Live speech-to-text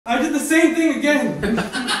I did the same thing again!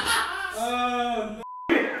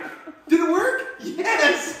 Did it work?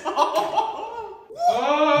 Yes! Oh.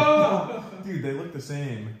 Dude, they look the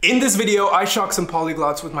same. In this video, I shock some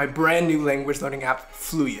polyglots with my brand new language learning app,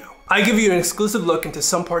 Fluyo. I give you an exclusive look into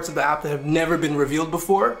some parts of the app that have never been revealed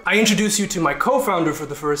before. I introduce you to my co-founder for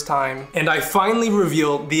the first time, and I finally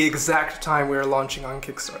reveal the exact time we are launching on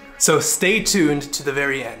Kickstarter. So stay tuned to the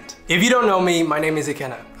very end. If you don't know me, my name is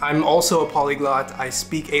Ikenna. I'm also a polyglot, I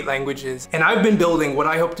speak 8 languages, and I've been building what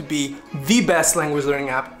I hope to be the best language learning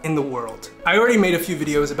app in the world. I already made a few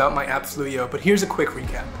videos about my app Fluyo, but here's a quick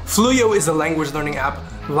recap. Fluyo is a language learning app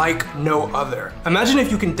like no other. Imagine if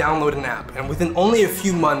you can download an app and within only a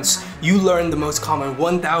few months, you learn the most common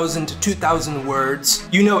 1,000 to 2,000 words.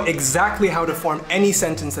 You know exactly how to form any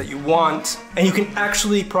sentence that you want, and you can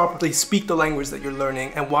actually properly speak the language that you're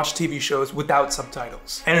learning and watch TV shows without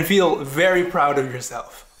subtitles. And feel very proud of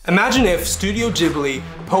yourself. Imagine if Studio Ghibli,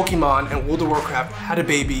 Pokemon, and World of Warcraft had a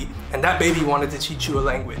baby, and that baby wanted to teach you a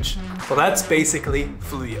language. Well, that's basically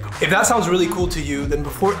Fluyo. If that sounds really cool to you, then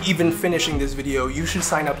before even finishing this video, you should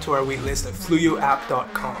sign up to our waitlist at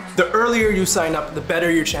fluyoapp.com. The earlier you sign up, the better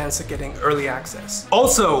your chance of getting early access.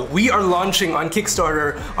 Also, we are launching on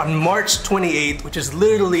Kickstarter on March 28th, which is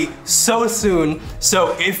literally so soon.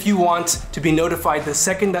 So if you want to be notified the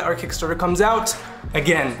second that our Kickstarter comes out,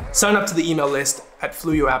 again, sign up to the email list at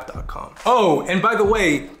fluyoapp.com. Oh, and by the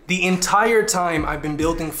way, the entire time I've been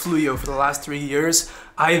building Fluyo for the last 3 years,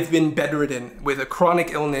 I've been bedridden with a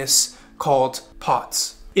chronic illness called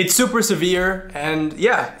POTS. It's super severe, and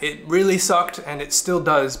yeah, it really sucked, and it still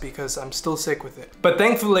does because I'm still sick with it. But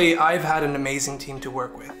thankfully, I've had an amazing team to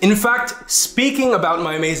work with. In fact, speaking about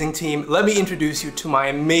my amazing team, let me introduce you to my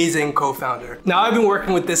amazing co-founder. Now, I've been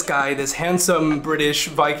working with this guy, this handsome British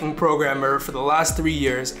Viking programmer for the last 3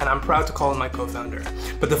 years, and I'm proud to call him my co-founder.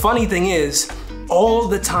 But the funny thing is, all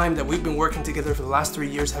the time that we've been working together for the last 3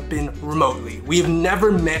 years have been remotely. We have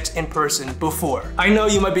never met in person before. I know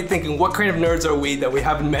you might be thinking, what kind of nerds are we that we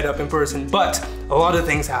haven't met up in person? But a lot of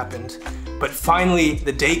things happened. But finally,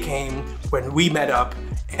 the day came when we met up,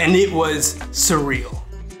 and it was surreal.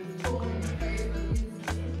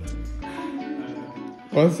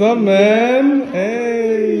 What's up, man?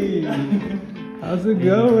 Hey! How's it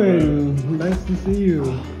going? Nice to see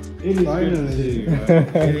you. It is good to see you,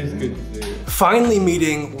 man. It is good to see you. Finally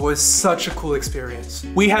meeting was such a cool experience.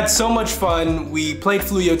 We had so much fun, we played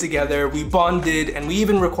Fluyo together, we bonded, and we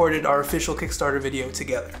even recorded our official Kickstarter video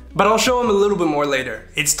together. But I'll show him a little bit more later.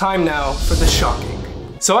 It's time now for the shocking.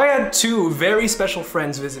 So I had 2 very special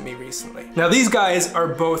friends visit me recently. Now these guys are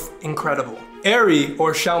both incredible. Ari,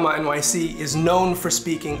 or Xiaoma NYC, is known for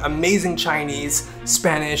speaking amazing Chinese,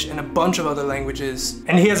 Spanish, and a bunch of other languages.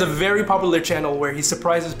 And he has a very popular channel where he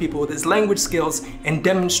surprises people with his language skills and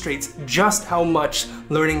demonstrates just how much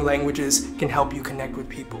learning languages can help you connect with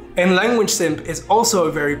people. And Language Simp is also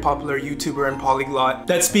a very popular YouTuber and polyglot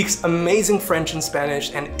that speaks amazing French and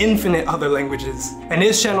Spanish and infinite other languages. And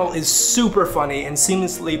his channel is super funny and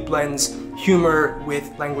seamlessly blends humor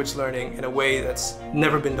with language learning in a way that's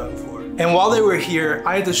never been done before. And while they were here,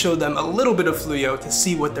 I had to show them a little bit of Fluyo to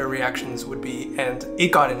see what their reactions would be, and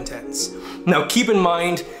it got intense. Now keep in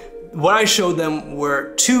mind, what I showed them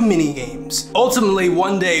were 2 mini games. Ultimately,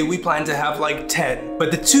 one day we plan to have like 10,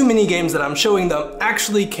 but the 2 mini games that I'm showing them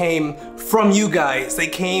actually came from you guys. They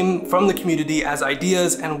came from the community as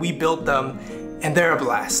ideas, and we built them, and they're a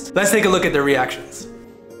blast. Let's take a look at their reactions.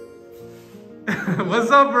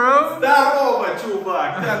 What's up, bro? Здорово,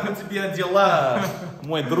 чувак! Как у тебя дела?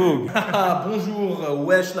 Мой друг. Bonjour,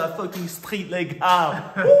 wesh la fucking street, les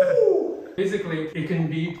gars. Basically, it can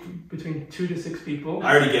be between 2 to 6 people.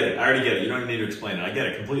 I already get it. You don't need to explain it. I get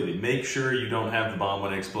it completely. Make sure you don't have the bomb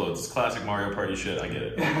when it explodes. It's classic Mario Party shit. I get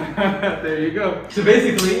it. There you go. So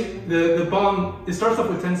basically, the bomb, it starts off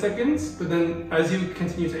with 10 seconds, but then as you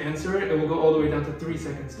continue to answer it, it will go all the way down to 3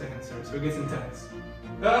 seconds to answer. So it gets intense.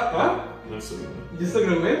 What? Looks like You're still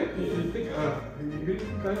gonna win? Yeah. You think, you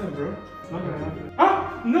kind of, bro. It's not gonna happen.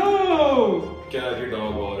 Ah! No! Get out of your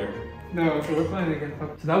dog water. No, okay, we're playing again.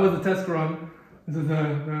 So that was the test run. This is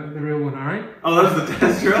the real one, alright? Oh, that was the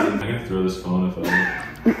test run? I'm gonna throw this phone if I...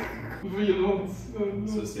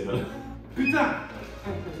 So, yeah. Putain!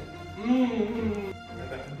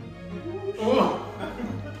 Oh!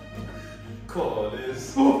 Call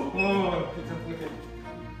this. Oh! Oh, putain, okay.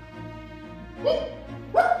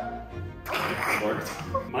 Worked.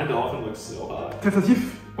 My dolphin looks so hot.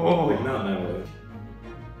 Tentatif! Oh! Like, not in that way.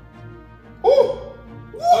 Oh!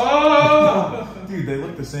 Oh! Dude, they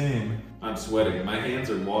look the same. I'm sweating. My hands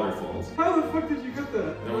are waterfalls. How the fuck did you get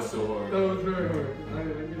that? That was so hard. That was very hard.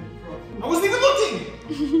 I I wasn't even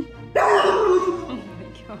looking! Oh my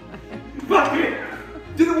god. Fuck it!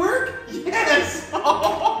 Did it work? Yes!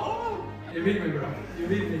 You beat me, bro. You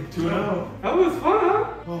beat me. 2-0. That was fun,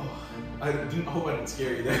 huh? Oh, I hope I didn't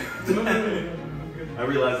scare you there. No. I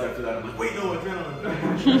realized after that, I'm like, wait, no,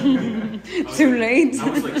 adrenaline. Too late. I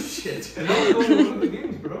was like, shit. And that was only one of the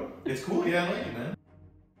games, bro. It's cool, yeah, I like it, man.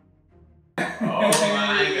 Oh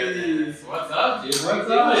my goodness. What's up, dude? What's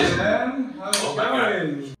up, man? How's it Oh my God.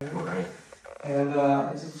 going? And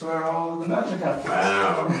this is where all the magic happens.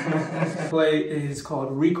 Wow. Play is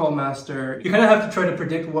called Recall Master. You kind of have to try to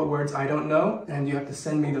predict what words I don't know, and you have to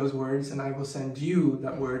send me those words, and I will send you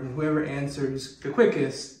that word, and whoever answers the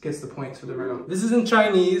quickest gets the points for the round. This is in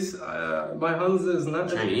Chinese. My Hanzi is not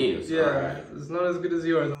Chinese? Yeah, Alright. it's not as good as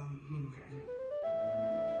yours.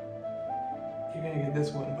 You're gonna get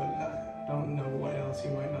this one, but I don't know what else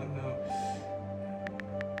you might not know.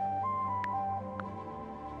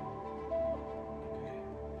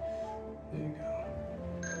 There you go.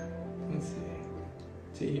 Let's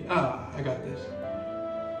see. I got this.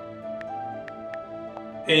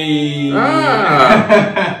 Hey.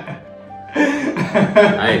 Ah.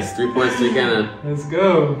 Nice. 3 points to Ikenna. Let's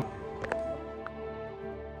go.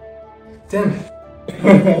 Damn it.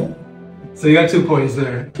 So you got 2 points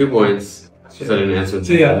there. 2 points. So I didn't answer.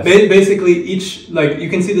 So yeah, basically each, like, you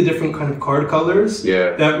can see the different kind of card colors.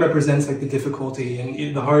 Yeah. That represents like the difficulty,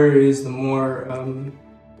 and the harder it is, the more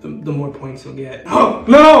points you'll get. Oh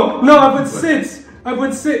no! No! I put sit! I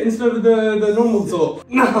put sit instead of the normal top.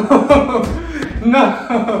 No! No!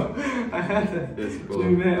 I had that. That's cool.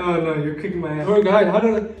 Oh no, you're kicking my ass. Poor guy, how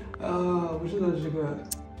did I... which one did you got?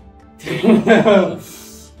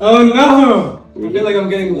 Oh no! I feel like I'm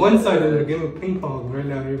getting one-sided in a game of ping pong right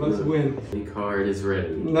now. You're about to win. The card is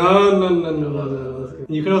ready. No.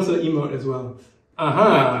 You can also emote as well.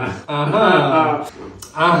 Aha!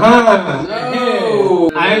 No!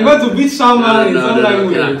 I am going to beat Shaman in some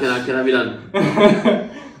language. Can I be done?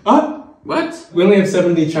 Huh? What? We only have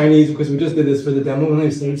 70 Chinese because we just did this for the demo. We only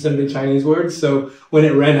have 70 Chinese words, so when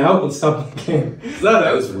it ran out, it stopped the game.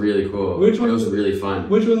 That was really cool. Which one? That was really fun.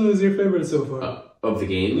 Which one was your favorite so far? Of the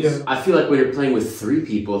games? Yeah. I feel like when you're playing with 3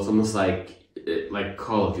 people, it's almost like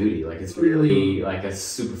Call of Duty. Like, it's really, like, it's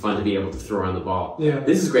super fun to be able to throw around the ball. Yeah.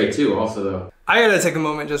 This is great too, also, though. I gotta take a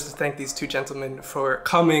moment just to thank these 2 gentlemen for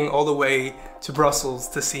coming all the way to Brussels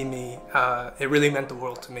to see me. It really meant the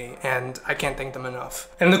world to me, and I can't thank them enough.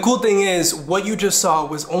 And the cool thing is, what you just saw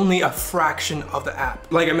was only a fraction of the app.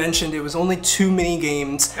 Like I mentioned, it was only 2 mini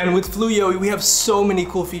games, and with Fluyo, we have so many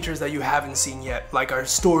cool features that you haven't seen yet, like our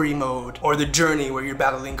story mode, or the journey where you're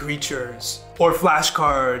battling creatures, or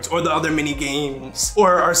flashcards, or the other mini games,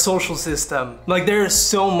 or our social system. Like, there is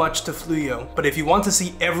so much to Fluyo, but if you want to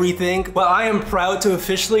see everything, well, I am proud to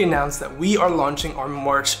officially announce that we are launching on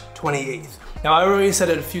March 28th. Now, I already said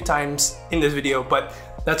it a few times in this video, but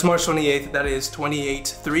that's March 28th, that is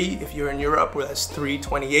 28-3 if you're in Europe, or that's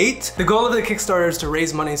 3/28. The goal of the Kickstarter is to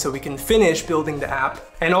raise money so we can finish building the app,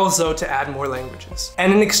 and also to add more languages.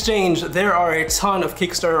 And in exchange, there are a ton of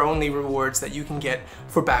Kickstarter only rewards that you can get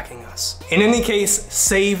for backing us. In any case,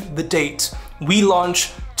 save the date. We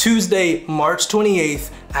launch Tuesday, March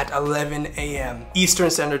 28th at 11 a.m.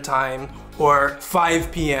 Eastern Standard Time, or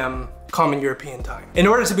 5 p.m. Common European Time. In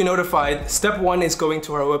order to be notified, step 1 is going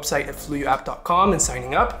to our website at fluyoapp.com and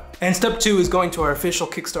signing up. And step 2 is going to our official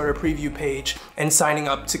Kickstarter preview page and signing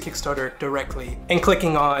up to Kickstarter directly and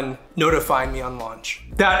clicking on notify me on launch.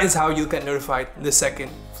 That is how you'll get notified the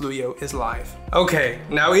second Fluyo is live. Okay,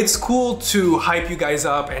 now it's cool to hype you guys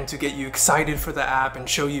up and to get you excited for the app and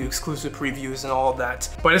show you exclusive previews and all of that.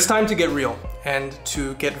 But it's time to get real and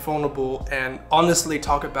to get vulnerable and honestly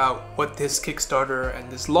talk about what this Kickstarter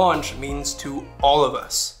and this launch means to all of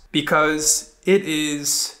us. Because it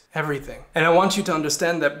is everything. And I want you to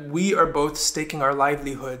understand that we are both staking our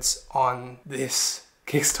livelihoods on this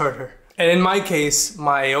Kickstarter. And in my case,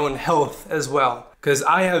 my own health as well. Because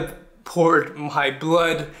I have poured my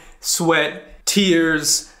blood, sweat,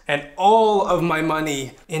 tears, and all of my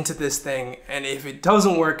money into this thing. And if it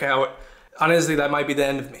doesn't work out, honestly, that might be the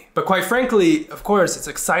end of me. But quite frankly, of course, it's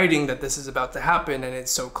exciting that this is about to happen and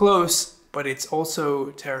it's so close, but it's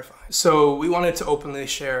also terrifying. So we wanted to openly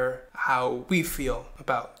share how we feel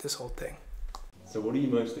about this whole thing. So what are you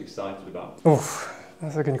most excited about? Oof,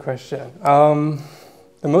 that's a good question.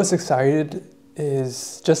 The most excited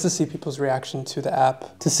is just to see people's reaction to the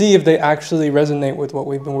app, to see if they actually resonate with what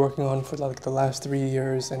we've been working on for like the last 3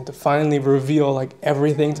 years, and to finally reveal like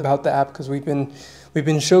everything about the app, because we've been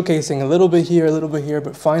showcasing a little bit here,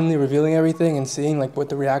 but finally revealing everything and seeing like what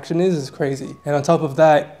the reaction is crazy. And on top of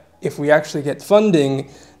that, if we actually get funding,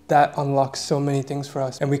 that unlocks so many things for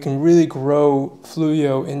us, and we can really grow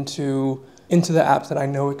Fluyo into into the app that I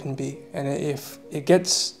know it can be. And if it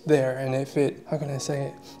gets there, and if it, how can I say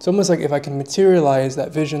it? It's almost like if I can materialize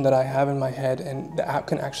that vision that I have in my head, and the app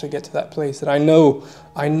can actually get to that place that I know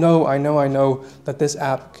that this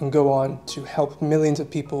app can go on to help millions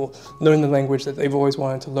of people learn the language that they've always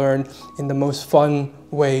wanted to learn in the most fun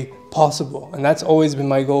way possible. And that's always been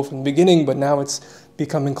my goal from the beginning, but now it's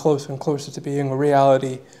becoming closer and closer to being a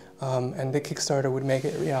reality, and the Kickstarter would make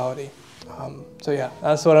it a reality. So yeah,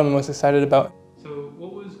 that's what I'm most excited about. So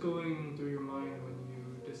what was going through your mind when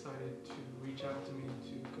you decided to reach out to me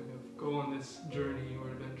to kind of go on this journey or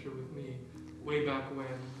adventure with me way back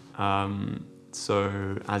when?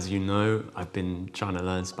 So as you know, I've been trying to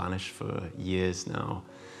learn Spanish for years now.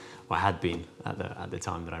 Well, I had been at the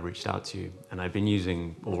time that I reached out to you, and I've been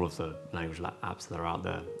using all of the language apps that are out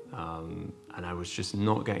there. And I was just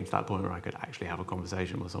not getting to that point where I could actually have a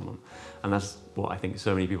conversation with someone. And that's what I think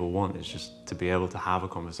so many people want, is just to be able to have a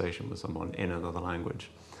conversation with someone in another language.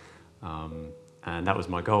 And that was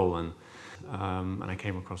my goal. And I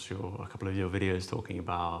came across a couple of your videos talking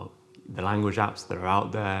about the language apps that are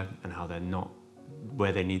out there and how they're not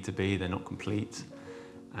where they need to be, they're not complete.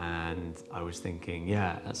 And I was thinking,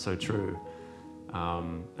 yeah, that's so true.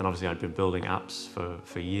 And obviously I'd been building apps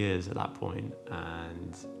for years at that point,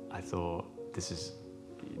 and I thought, this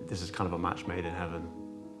is kind of a match made in heaven.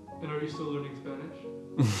 And are you still learning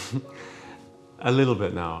Spanish? A little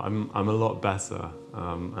bit now. I'm a lot better,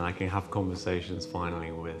 and I can have conversations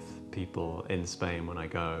finally with people in Spain when I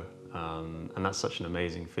go, and that's such an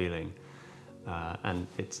amazing feeling. And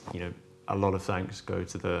it's, you know, a lot of thanks go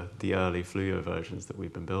to the early Fluyo versions that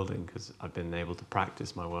we've been building, because I've been able to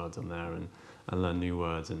practice my words on there and learn new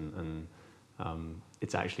words, and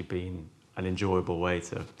it's actually been an enjoyable way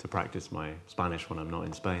to practice my Spanish when I'm not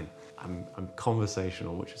in Spain. I'm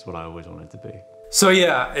conversational, which is what I always wanted to be. So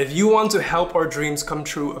yeah, if you want to help our dreams come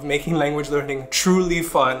true of making language learning truly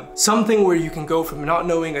fun, something where you can go from not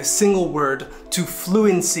knowing a single word to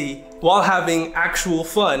fluency while having actual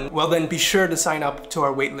fun, well then be sure to sign up to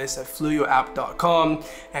our waitlist at fluyoapp.com,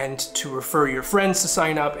 and to refer your friends to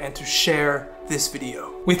sign up and to share this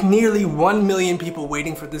video. With nearly 1 million people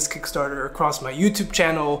waiting for this Kickstarter across my YouTube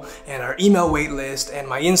channel and our email waitlist and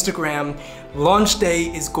my Instagram, launch day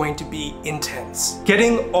is going to be intense.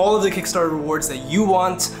 Getting all of the Kickstarter rewards that you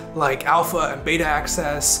want, like alpha and beta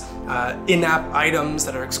access, in-app items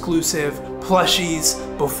that are exclusive,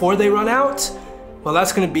 plushies, before they run out, well,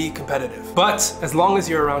 that's gonna be competitive. But as long as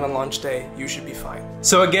you're around on launch day, you should be fine.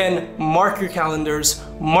 So again, mark your calendars,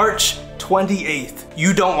 March 28th.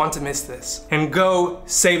 You don't want to miss this. And go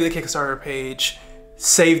save the Kickstarter page,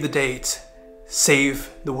 save the date,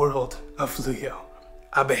 save the world of Fluyo.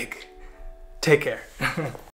 I beg. Take care.